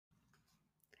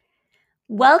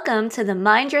Welcome to the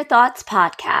Mind Your Thoughts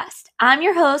podcast. I'm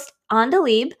your host,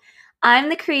 Andalib. I'm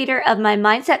the creator of my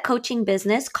mindset coaching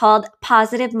business called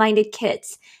Positive Minded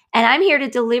Kids, and I'm here to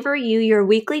deliver you your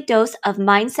weekly dose of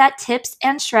mindset tips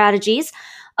and strategies,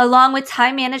 along with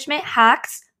time management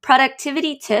hacks,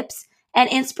 productivity tips, and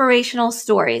inspirational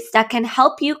stories that can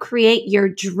help you create your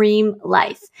dream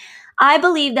life. I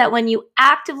believe that when you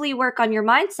actively work on your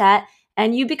mindset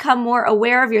and you become more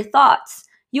aware of your thoughts,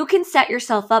 you can set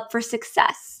yourself up for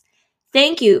success.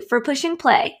 Thank you for pushing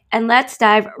play, and let's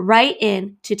dive right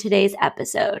into today's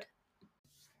episode.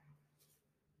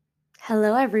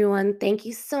 Hello, everyone. Thank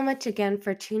you so much again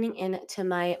for tuning in to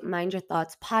my Mind Your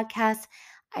Thoughts podcast.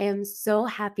 I am so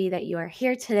happy that you are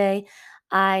here today.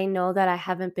 I know that I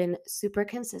haven't been super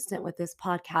consistent with this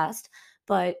podcast,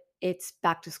 but it's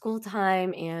back to school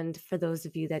time. And for those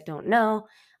of you that don't know,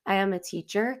 I am a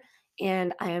teacher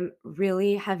and I am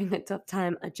really having a tough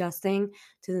time adjusting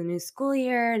to the new school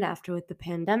year. And after with the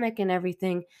pandemic and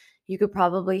everything, you could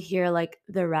probably hear like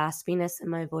the raspiness in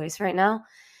my voice right now.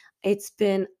 It's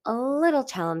been a little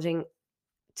challenging,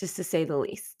 just to say the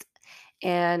least.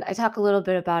 And I talk a little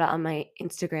bit about it on my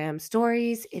Instagram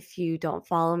stories. If you don't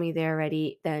follow me there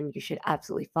already, then you should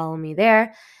absolutely follow me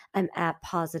there. I'm at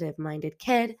Positive Minded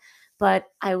Kid. But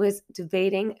I was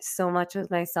debating so much with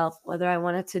myself whether I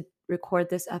wanted to record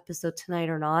this episode tonight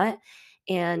or not.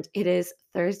 And it is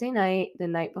Thursday night, the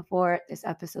night before this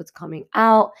episode's coming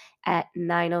out at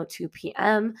 9:02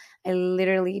 p.m. I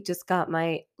literally just got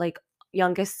my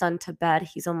youngest son to bed.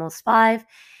 He's almost 5,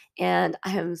 and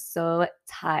I am so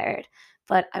tired.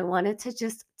 But I wanted to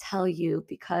just tell you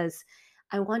because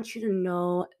I want you to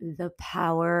know the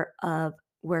power of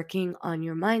working on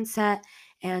your mindset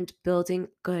and building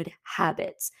good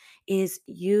habits is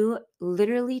you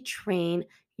literally train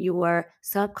your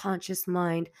subconscious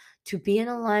mind to be in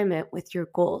alignment with your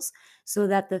goals so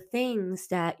that the things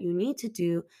that you need to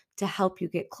do to help you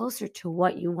get closer to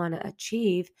what you want to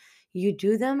achieve, you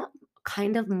do them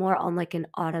kind of more on like an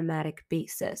automatic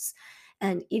basis.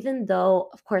 And even though,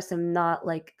 of course, I'm not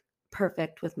like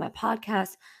perfect with my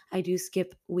podcast, I do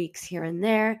skip weeks here and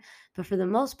there. But for the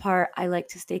most part, I like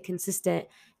to stay consistent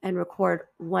and record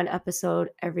one episode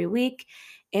every week.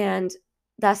 And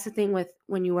that's the thing with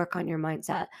when you work on your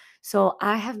mindset. So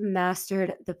I have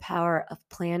mastered the power of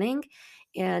planning.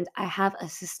 And I have a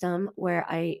system where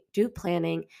I do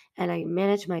planning and I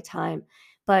manage my time.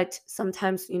 But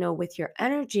sometimes, with your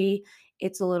energy,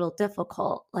 it's a little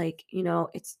difficult.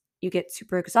 It's you get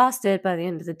super exhausted by the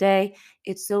end of the day.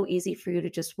 It's so easy for you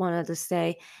to just want to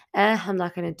say, I'm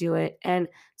not going to do it. And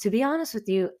to be honest with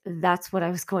you, that's what I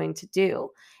was going to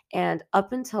do. And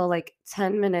up until like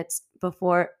 10 minutes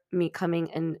before me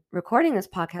coming and recording this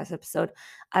podcast episode,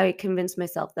 I convinced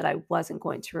myself that I wasn't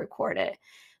going to record it.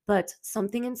 But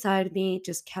something inside me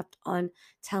just kept on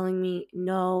telling me,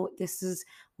 no, this is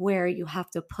where you have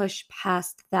to push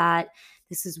past that.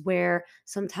 This is where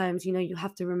sometimes, you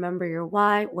have to remember your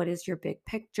why. What is your big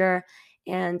picture?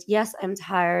 And yes, I'm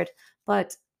tired,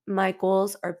 but my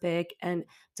goals are big, and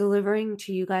delivering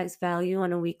to you guys value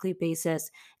on a weekly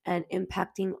basis and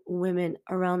impacting women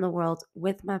around the world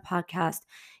with my podcast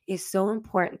is so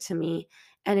important to me.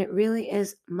 And it really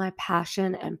is my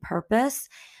passion and purpose.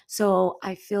 So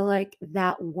I feel like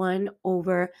that won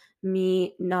over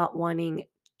me not wanting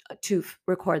to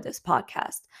record this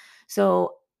podcast.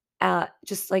 So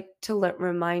just like to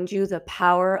remind you the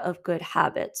power of good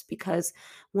habits, because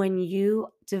when you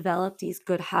develop these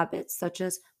good habits, such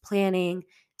as planning,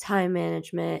 time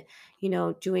management,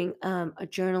 doing a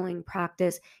journaling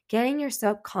practice, getting your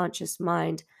subconscious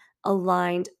mind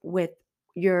aligned with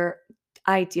your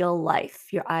ideal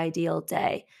life, your ideal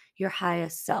day, your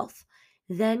highest self,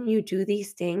 then you do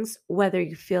these things whether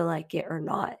you feel like it or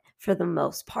not, for the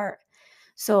most part.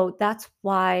 So that's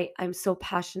why I'm so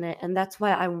passionate. And that's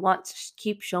why I want to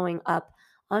keep showing up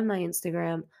on my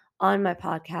Instagram, on my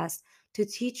podcast, to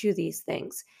teach you these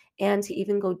things and to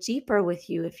even go deeper with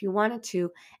you if you wanted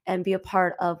to and be a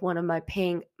part of one of my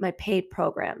paid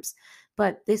programs.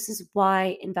 But this is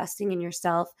why investing in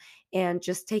yourself and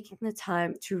just taking the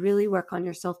time to really work on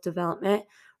your self-development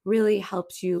really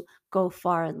helps you go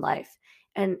far in life.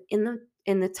 And in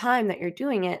the time that you're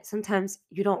doing it, sometimes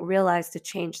you don't realize the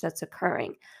change that's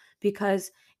occurring,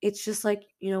 because it's just like,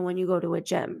 when you go to a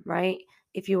gym, right?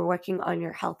 If you were working on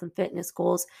your health and fitness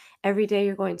goals, every day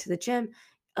you're going to the gym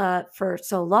for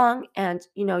so long, and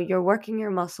you're working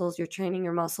your muscles, you're training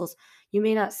your muscles. You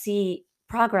may not see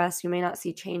progress, you may not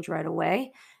see change right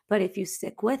away, but if you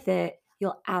stick with it,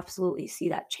 you'll absolutely see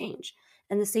that change.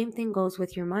 And the same thing goes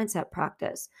with your mindset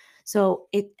practice. So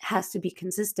it has to be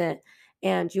consistent,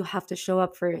 and you have to show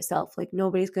up for yourself. Like,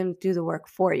 nobody's going to do the work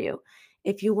for you.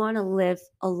 If you want to live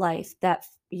a life that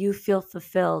you feel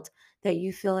fulfilled, that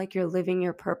you feel like you're living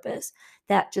your purpose,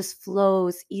 that just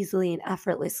flows easily and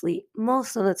effortlessly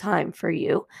most of the time for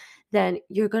you, then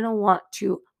you're going to want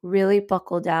to really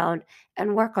buckle down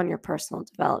and work on your personal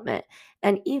development.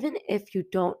 And even if you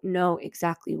don't know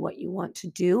exactly what you want to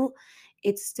do,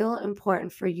 it's still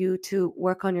important for you to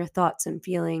work on your thoughts and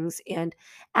feelings and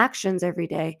actions every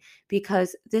day,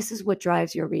 because this is what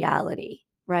drives your reality,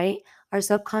 right? Our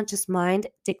subconscious mind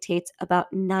dictates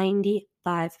about 95%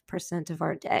 of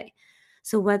our day.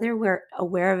 So whether we're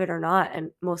aware of it or not, and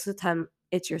most of the time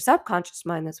it's your subconscious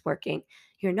mind that's working,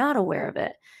 you're not aware of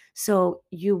it. So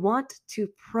you want to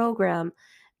program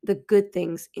the good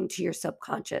things into your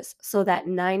subconscious so that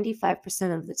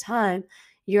 95% of the time,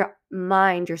 your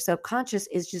mind, your subconscious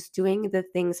is just doing the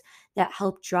things that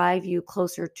help drive you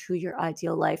closer to your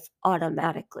ideal life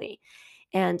automatically.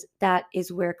 And that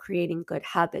is where creating good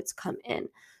habits come in.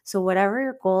 So, whatever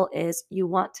your goal is, you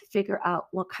want to figure out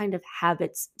what kind of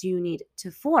habits do you need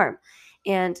to form.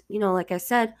 And, like I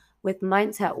said, with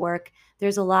mindset work,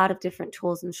 there's a lot of different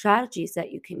tools and strategies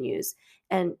that you can use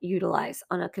and utilize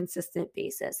on a consistent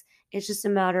basis. It's just a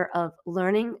matter of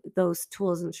learning those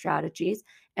tools and strategies,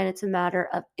 and it's a matter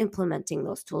of implementing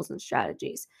those tools and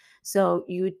strategies. So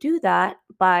you would do that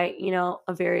by,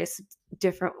 a various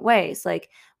different ways, like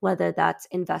whether that's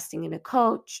investing in a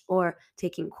coach or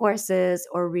taking courses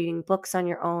or reading books on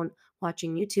your own,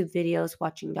 watching YouTube videos,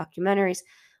 watching documentaries,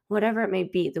 whatever it may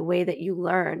be. The way that you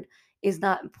learn is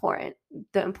not important.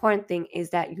 The important thing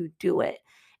is that you do it.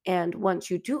 And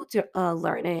once you do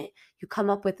learn it, you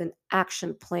come up with an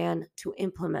action plan to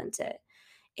implement it.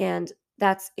 And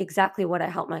that's exactly what I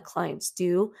help my clients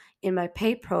do in my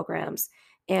paid programs.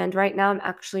 And right now, I'm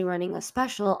actually running a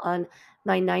special on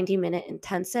my 90-minute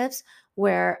intensives,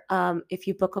 where if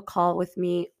you book a call with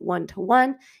me one to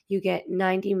one, you get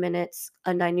 90 minutes,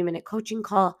 a 90-minute coaching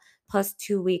call, plus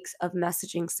 2 weeks of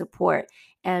messaging support.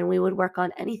 And we would work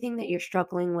on anything that you're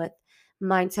struggling with,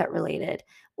 mindset related,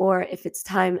 or if it's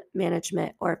time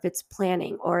management, or if it's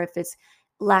planning, or if it's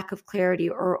lack of clarity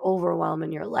or overwhelm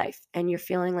in your life and you're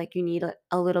feeling like you need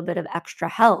a little bit of extra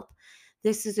help,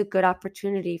 this is a good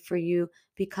opportunity for you,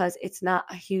 because it's not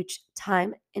a huge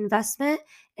time investment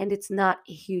and it's not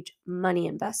a huge money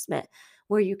investment,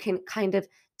 where you can kind of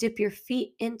dip your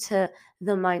feet into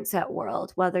the mindset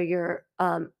world, whether you're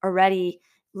already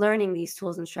learning these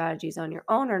tools and strategies on your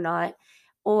own or not,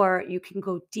 or you can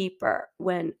go deeper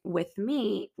when with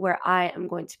me, where I am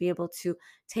going to be able to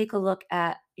take a look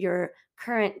at your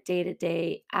current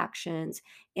day-to-day actions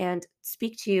and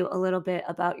speak to you a little bit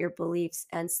about your beliefs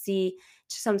and see,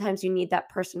 sometimes you need that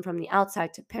person from the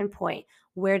outside to pinpoint,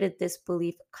 where did this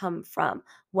belief come from,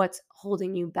 what's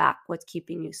holding you back, what's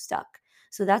keeping you stuck.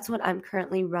 So that's what I'm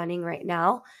currently running right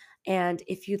now. And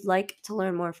if you'd like to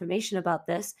learn more information about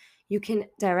this, you can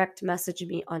direct message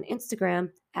me on Instagram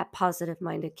at Positive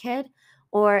Minded Kid,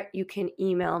 or you can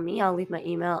email me. I'll leave my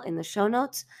email in the show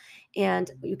notes,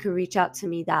 and you can reach out to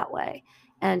me that way.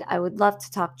 And I would love to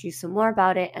talk to you some more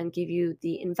about it and give you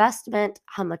the investment,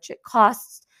 how much it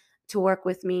costs to work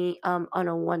with me on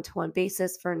a one-to-one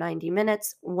basis for 90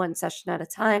 minutes, one session at a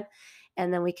time.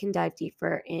 And then we can dive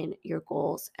deeper in your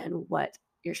goals and what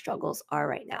your struggles are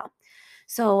right now.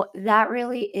 So that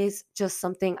really is just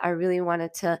something I really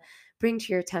wanted to bring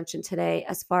to your attention today,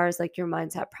 as far as like your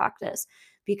mindset practice,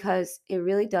 because it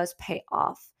really does pay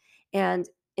off. And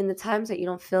in the times that you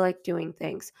don't feel like doing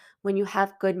things, when you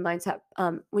have good mindset,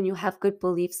 when you have good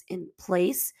beliefs in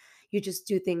place, you just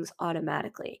do things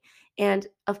automatically. And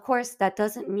of course, that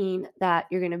doesn't mean that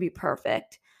you're going to be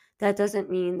perfect. That doesn't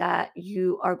mean that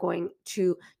you are going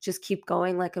to just keep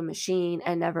going like a machine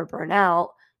and never burn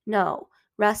out. No,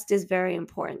 rest is very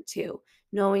important too.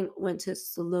 Knowing when to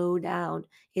slow down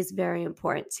is very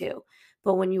important too.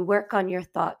 But when you work on your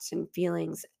thoughts and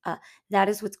feelings, that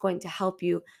is what's going to help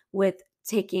you with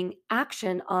taking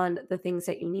action on the things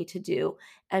that you need to do,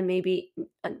 and maybe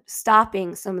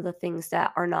stopping some of the things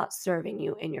that are not serving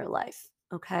you in your life.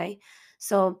 Okay.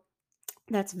 So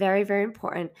that's very, very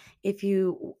important if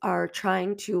you are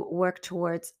trying to work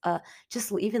towards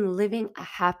just even living a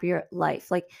happier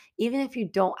life. Like, even if you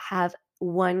don't have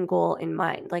one goal in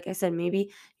mind, like I said,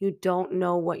 maybe you don't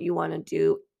know what you want to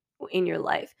do in your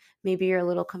life. Maybe you're a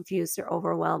little confused or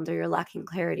overwhelmed, or you're lacking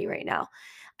clarity right now.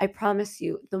 I promise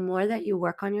you, the more that you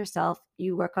work on yourself,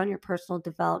 you work on your personal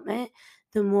development,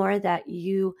 the more that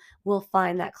you will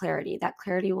find that clarity. That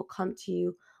clarity will come to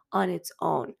you on its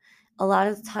own. A lot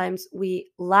of the times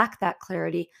we lack that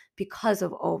clarity because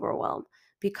of overwhelm,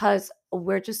 because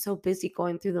we're just so busy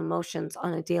going through the motions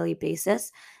on a daily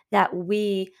basis that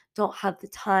we don't have the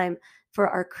time for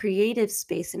our creative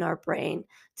space in our brain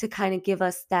to kind of give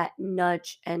us that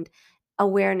nudge and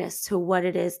awareness to what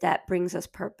it is that brings us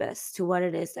purpose, to what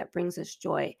it is that brings us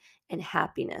joy and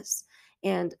happiness.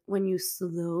 And when you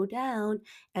slow down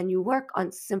and you work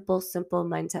on simple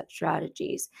mindset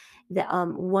strategies, the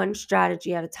one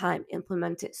strategy at a time,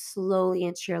 implement it slowly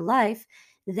into your life,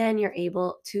 then you're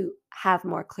able to have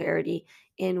more clarity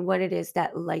in what it is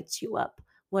that lights you up,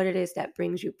 what it is that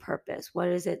brings you purpose, what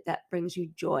is it that brings you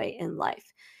joy in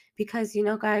life. Because,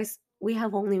 guys, we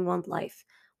have only one life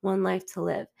to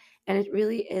live. And it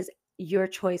really is your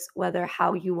choice whether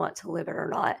how you want to live it or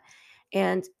not.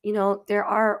 And, there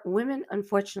are women,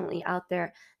 unfortunately, out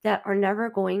there that are never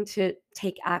going to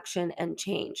take action and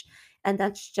change. And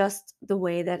that's just the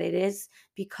way that it is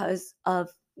because of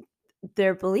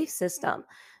their belief system.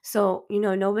 So,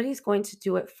 nobody's going to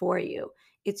do it for you.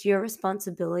 It's your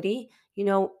responsibility.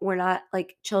 We're not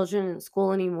like children in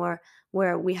school anymore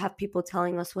where we have people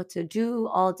telling us what to do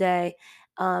all day.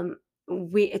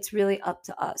 It's really up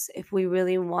to us if we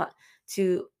really want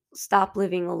to stop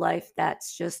living a life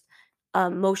that's just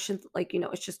motion, like,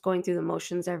 it's just going through the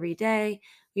motions every day.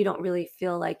 You don't really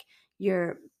feel like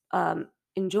you're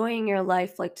enjoying your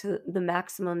life like to the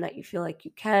maximum that you feel like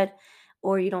you can,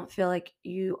 or you don't feel like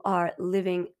you are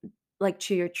living like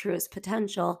to your truest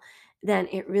potential, then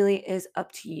it really is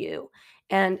up to you.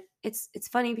 And it's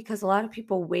funny because a lot of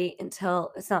people wait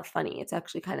until, it's not funny, it's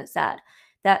actually kind of sad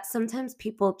that sometimes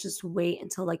people just wait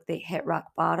until like they hit rock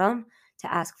bottom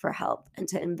to ask for help and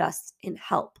to invest in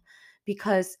help,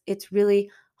 because it's really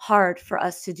hard for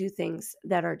us to do things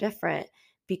that are different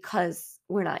because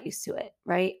we're not used to it,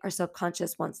 right? Our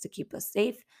subconscious wants to keep us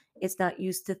safe. It's not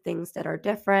used to things that are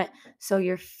different. So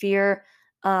your fear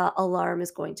alarm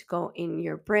is going to go in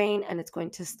your brain, and it's going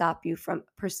to stop you from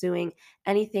pursuing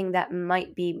anything that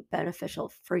might be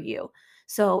beneficial for you.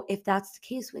 So if that's the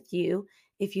case with you,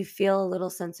 if you feel a little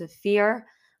sense of fear,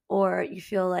 or you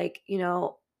feel like,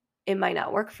 it might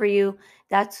not work for you,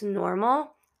 that's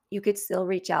normal. You could still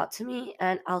reach out to me,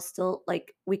 and I'll still,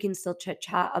 like, we can still chit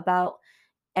chat about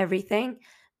everything.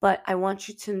 But I want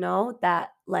you to know that,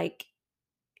 like,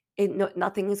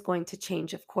 nothing is going to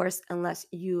change, of course, unless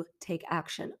you take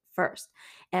action first.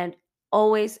 And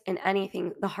always in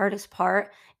anything, the hardest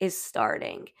part is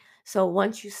starting. So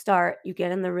once you start, you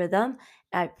get in the rhythm.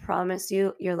 I promise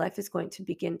you, your life is going to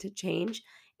begin to change,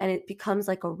 and it becomes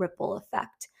like a ripple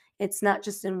effect. It's not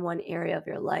just in one area of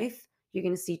your life. You're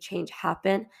going to see change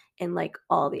happen in like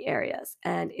all the areas,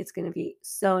 and it's going to be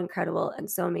so incredible and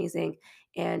so amazing,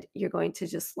 and you're going to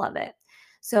just love it.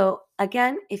 So,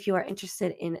 again, if you are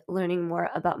interested in learning more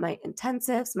about my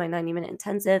intensives, my 90-minute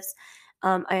intensives,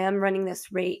 I am running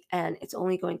this rate, and it's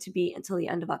only going to be until the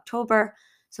end of October.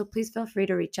 So please feel free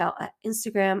to reach out at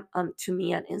Instagram, to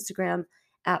me on Instagram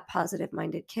at Positive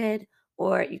Minded Kid,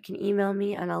 or you can email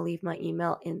me, and I'll leave my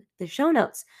email in the show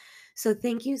notes. So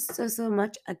thank you so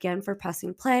much again for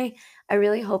pressing play. I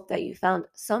really hope that you found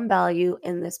some value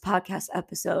in this podcast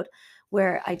episode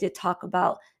where I did talk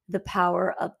about the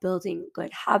power of building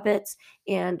good habits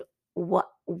and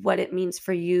what it means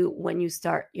for you when you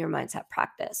start your mindset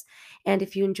practice. And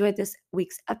if you enjoyed this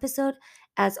week's episode,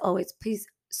 as always, please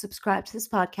subscribe to this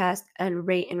podcast and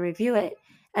rate and review it.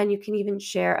 And you can even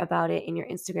share about it in your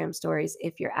Instagram stories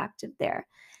if you're active there.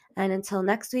 And until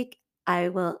next week, I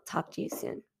will talk to you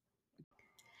soon.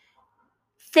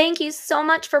 Thank you so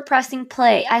much for pressing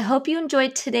play. I hope you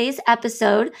enjoyed today's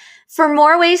episode. For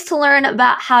more ways to learn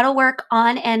about how to work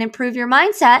on and improve your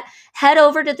mindset, head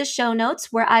over to the show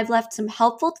notes where I've left some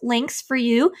helpful links for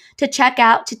you to check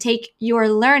out to take your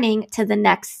learning to the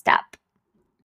next step.